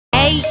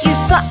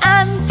is for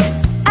ant,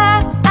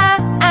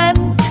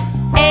 ant.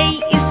 A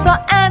is for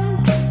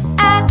ant,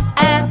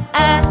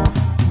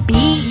 B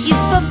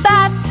is for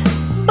bat,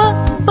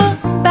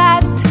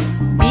 bat.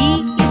 B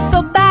is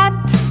for bat,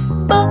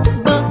 b.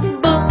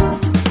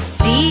 C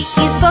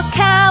is for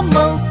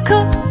camel,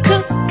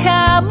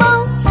 camel.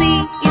 C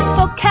is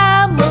for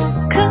camel,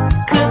 k.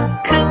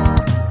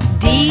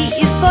 D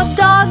is for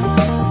dog,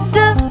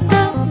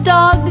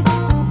 dog.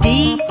 D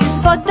is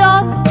for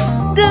dog,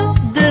 d.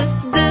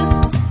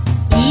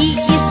 E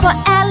is for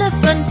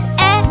elephant,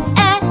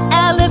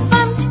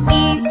 elephant. E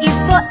is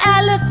for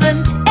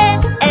elephant,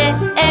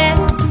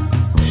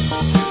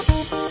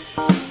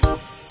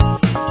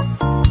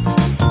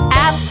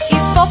 F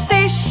is for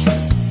fish,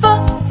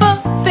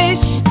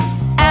 fish.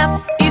 F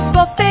is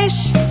for fish,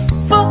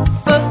 f.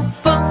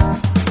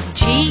 G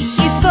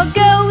is for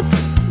goat,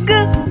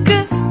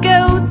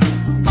 goat.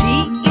 G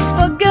is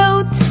for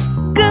goat,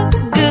 g.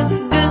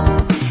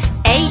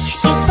 H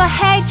is for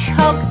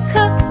hedgehog,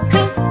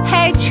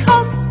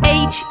 hedgehog.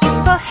 H is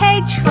for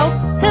hedgehog,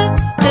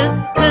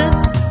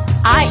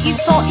 I is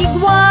for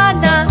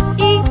iguana,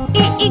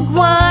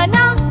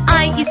 iguana. I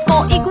is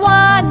for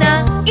iguana,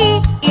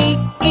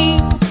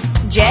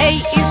 J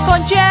is for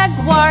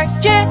jaguar,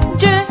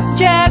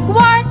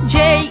 jaguar. J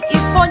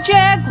is for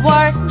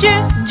jaguar, j.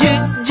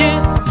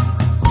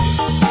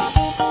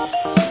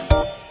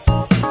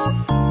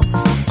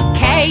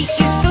 K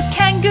is for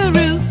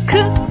kangaroo,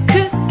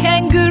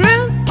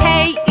 kangaroo. K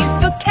is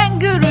for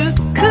kangaroo,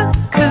 k.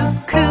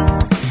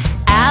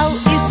 L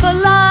is for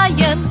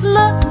lion,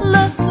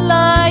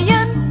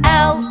 lion.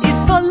 L is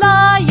for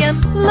lion,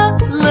 l.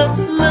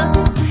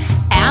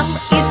 M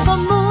is for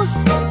moose,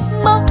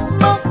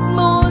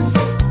 moose.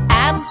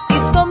 M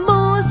is for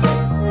moose,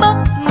 m.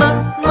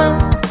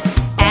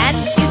 N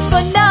is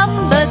for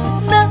numbered,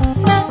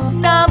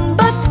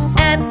 numbered.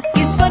 N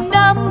is for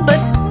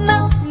numbered,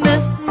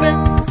 n.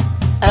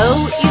 O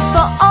is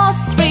for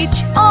ostrich,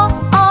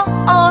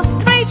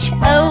 ostrich.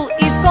 O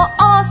is for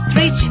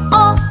ostrich,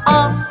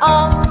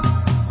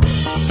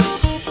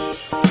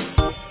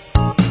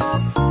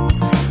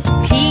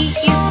 P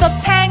is for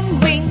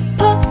penguin,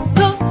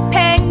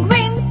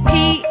 penguin. P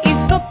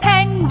is for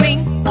penguin,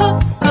 p.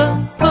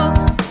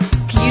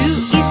 Q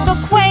is for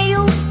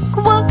quail,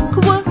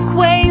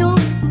 quail.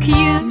 Q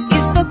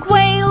is for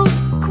quail,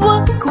 qu.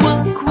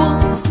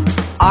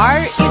 R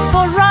is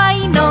for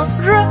rhino,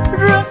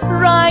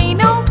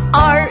 rhino.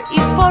 R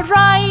is for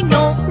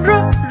rhino,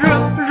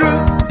 r.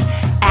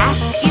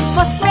 S is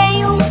for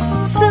snail,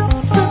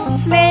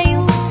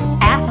 snail.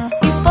 S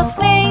is for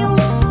snail,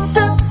 s.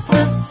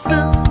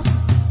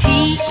 T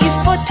is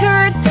for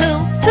turtle,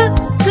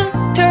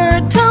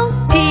 turtle.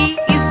 T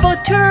is for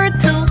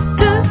turtle,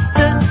 t.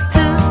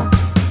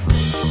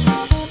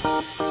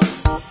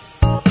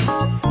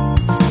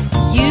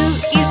 U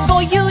is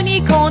for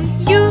unicorn,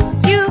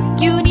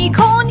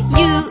 unicorn.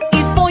 U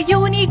is for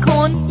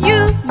unicorn, u.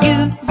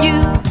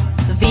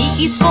 V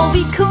is for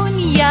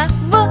vicuña,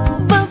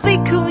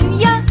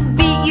 vicuña. V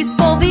is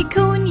for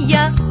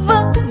vicuña, v.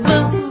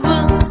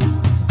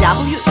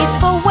 W is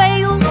for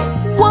whale,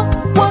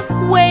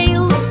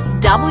 whale.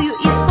 W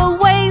is for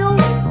whale,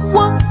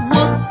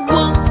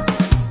 w.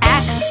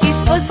 X is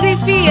for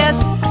Ziphius,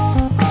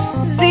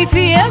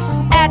 Ziphius.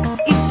 X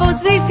is for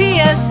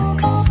Ziphius,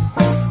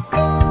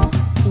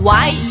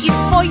 Y is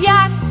for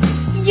yak,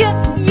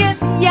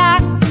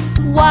 yak.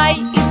 Y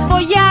is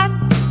for yak,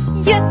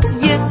 y.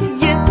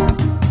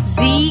 Z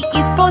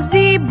is for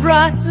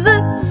zebra,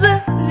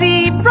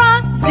 zebra.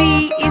 Z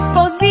is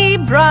for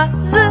zebra,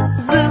 z.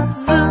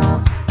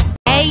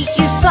 A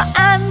is for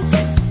ant,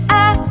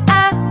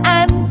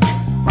 ant.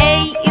 A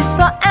is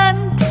for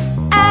ant,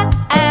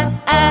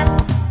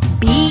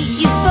 B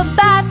is for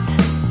bat,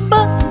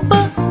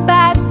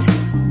 bat.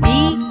 B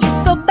is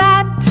for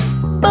bat,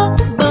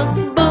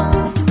 b.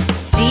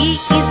 C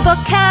is for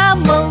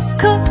camel,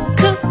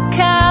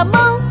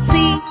 camel. C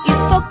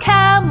is for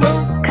camel,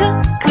 k.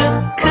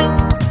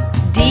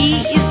 D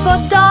is for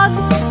dog,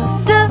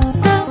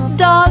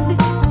 dog.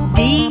 D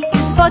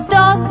is for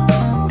dog,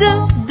 d.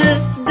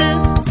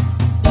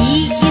 E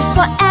is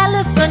for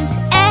elephant,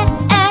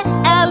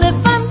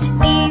 elephant.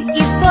 E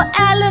is for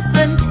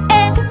elephant,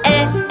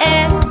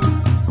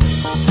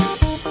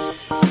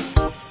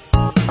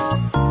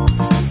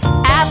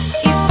 F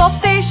is for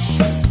fish,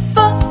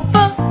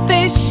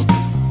 fish.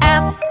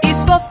 F is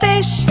for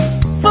fish,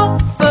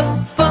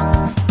 f.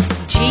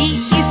 G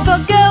is for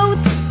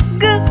goat,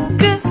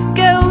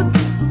 goat.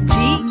 G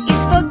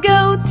is for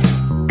goat,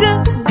 g.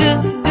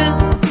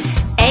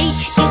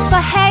 H is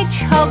for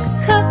hedgehog,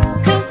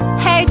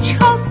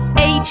 hedgehog.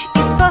 H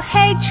is for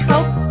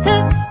hedgehog,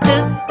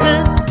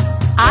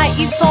 I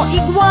is for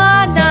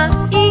iguana,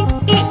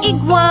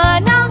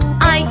 iguana.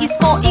 I is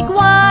for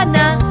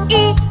iguana,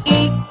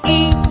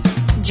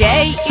 J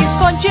is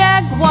for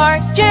jaguar,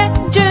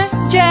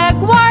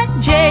 jaguar.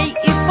 J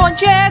is for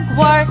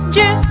jaguar, j.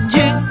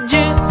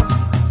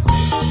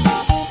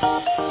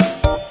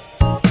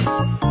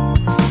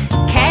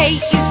 K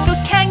is for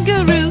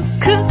kangaroo,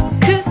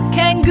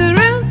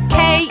 kangaroo. K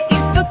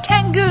is for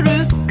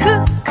kangaroo,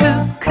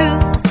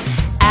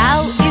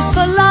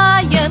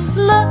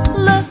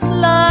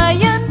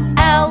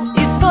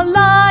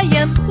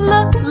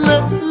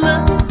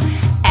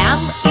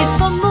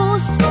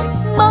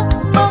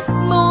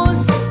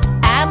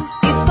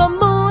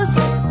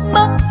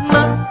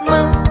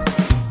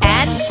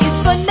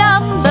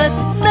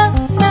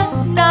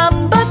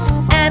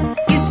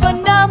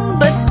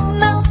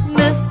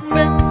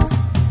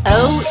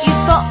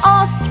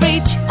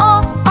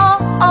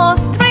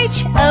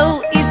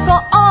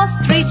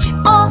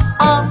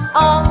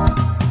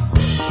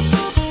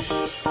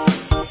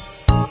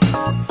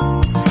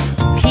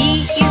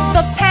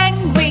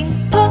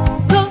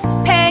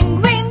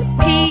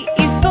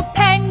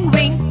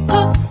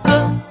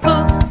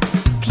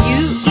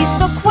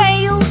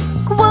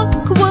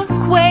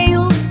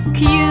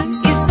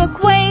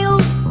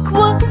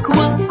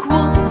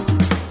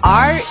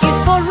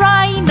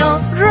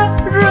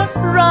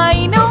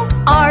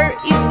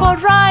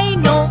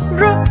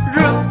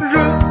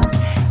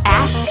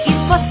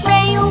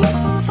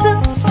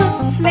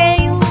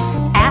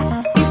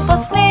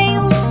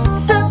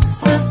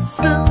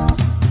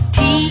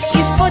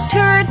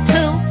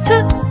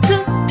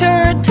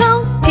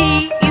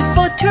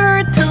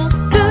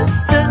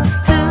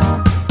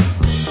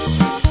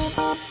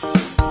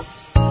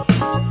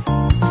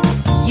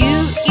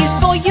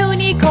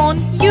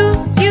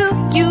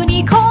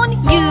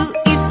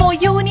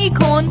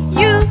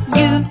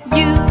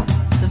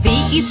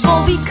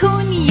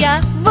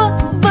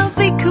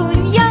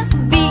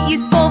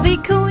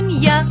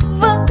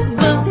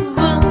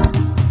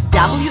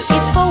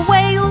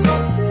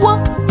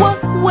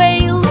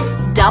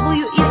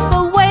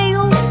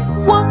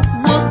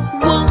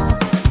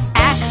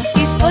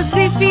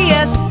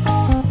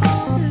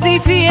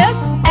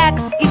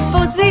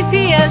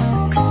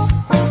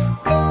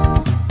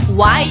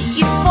 Y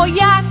is for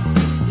yak,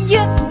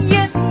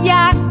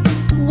 yak.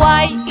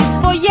 Y is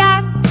for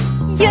yak,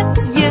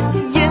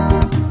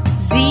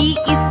 Z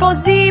is for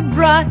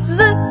zebra,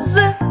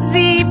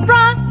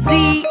 zebra. Z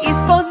is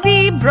for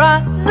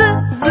zebra, z.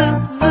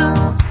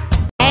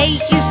 A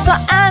is for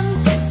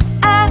ant,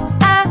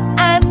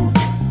 ant.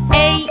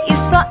 A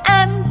is for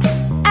ant,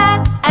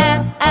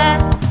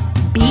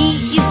 B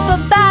is for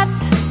bat,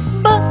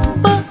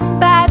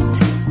 bat.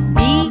 B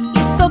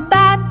is for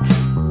bat,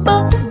 b.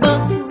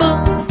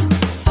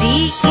 C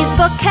is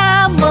for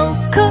camel,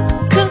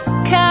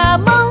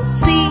 camel.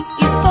 C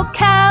is for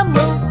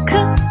camel, k.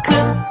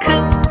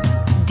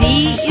 D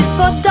is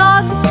for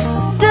dog,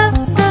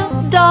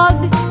 dog.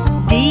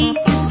 D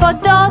is for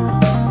dog,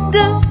 d.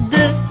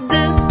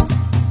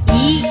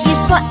 E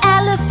is for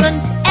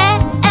elephant,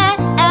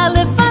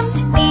 elephant.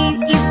 E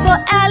is for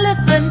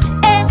elephant,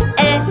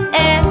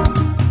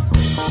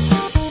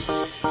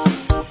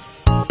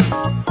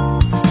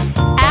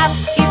 F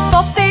is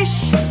for fish,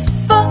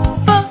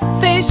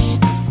 fish.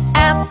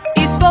 F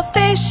is for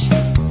fish,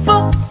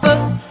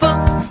 f.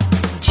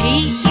 G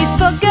is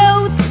for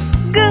goat,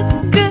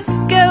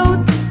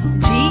 goat.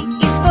 G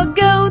is for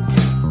goat,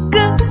 g.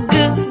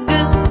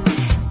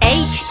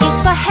 H is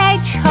for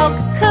hedgehog,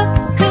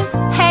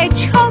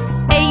 hedgehog.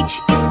 H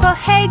is for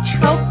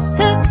hedgehog,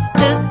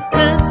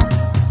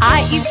 I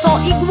is for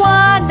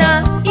iguana,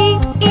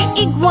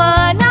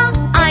 iguana.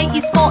 I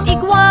is for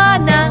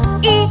iguana,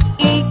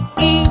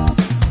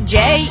 J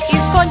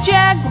is for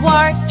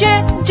jaguar,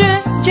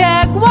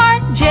 jaguar.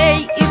 J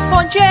is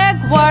for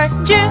jaguar,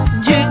 j.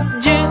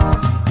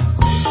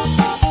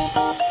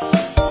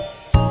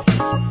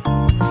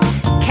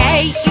 K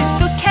is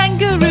for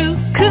kangaroo,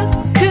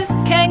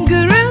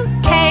 kangaroo.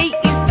 K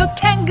is for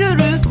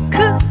kangaroo, k.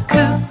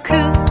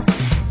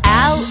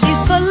 L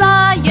is for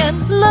lion,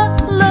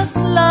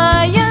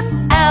 lion.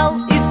 L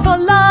is for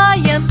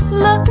lion,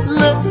 l.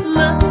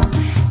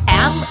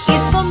 M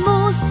is for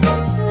moose,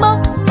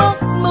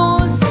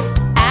 moose.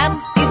 M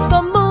is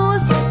for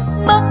moose,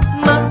 m.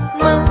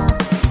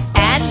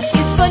 N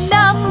is for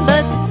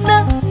numbered,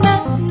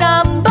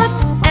 numbered.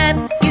 N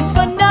is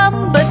for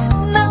numbered,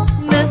 n.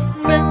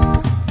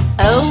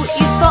 O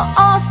is for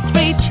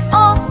ostrich,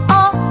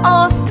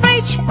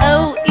 ostrich.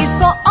 O is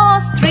for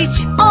ostrich,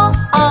 o.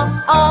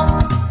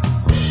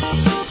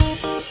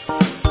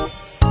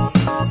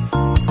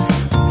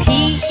 P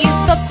is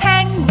for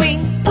penguin,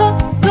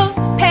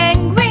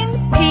 penguin.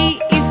 P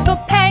is for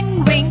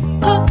penguin,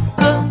 p.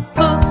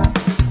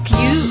 Q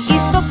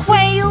is for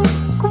quail,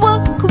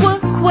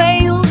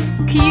 quail.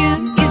 Q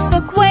is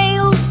for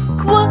quail,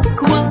 qu.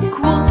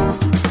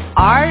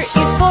 R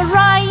is for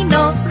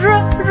rhino,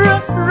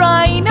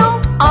 rhino.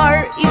 R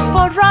is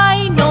for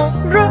rhino,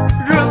 r.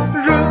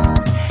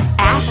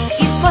 S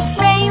is for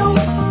snail,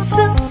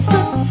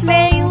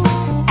 snail.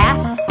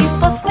 S is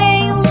for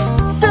snail,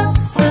 s.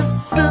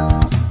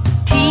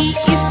 T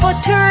is for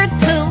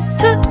turtle,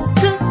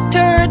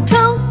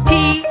 turtle. T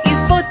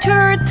is for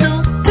turtle,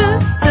 t.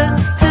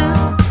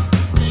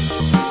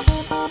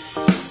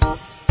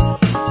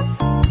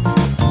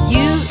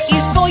 U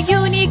is for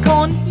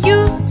unicorn,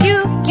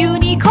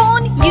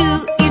 unicorn. U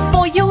is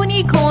for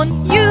unicorn,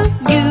 u.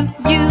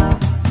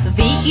 V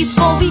is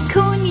for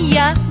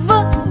vicuña,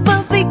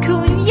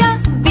 vicuña.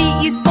 V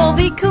is for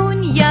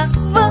vicuña,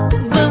 v.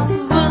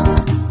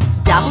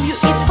 W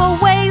is for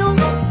whale,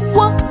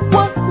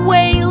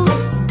 whale.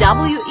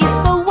 W is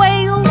for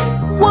whale,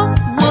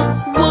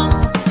 w.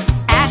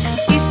 X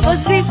is for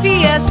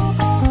Zephyrs,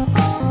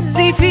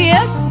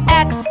 Zephyrs.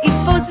 X is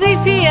for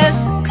Zephyrs,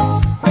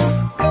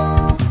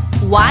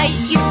 Y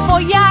is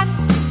for yak,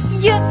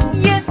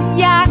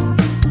 yak.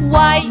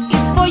 Y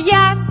is for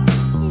yak,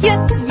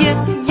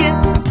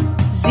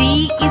 Z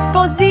is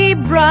for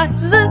zebra,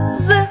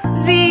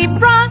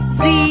 zebra.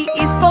 Z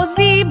is for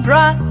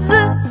zebra,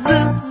 z.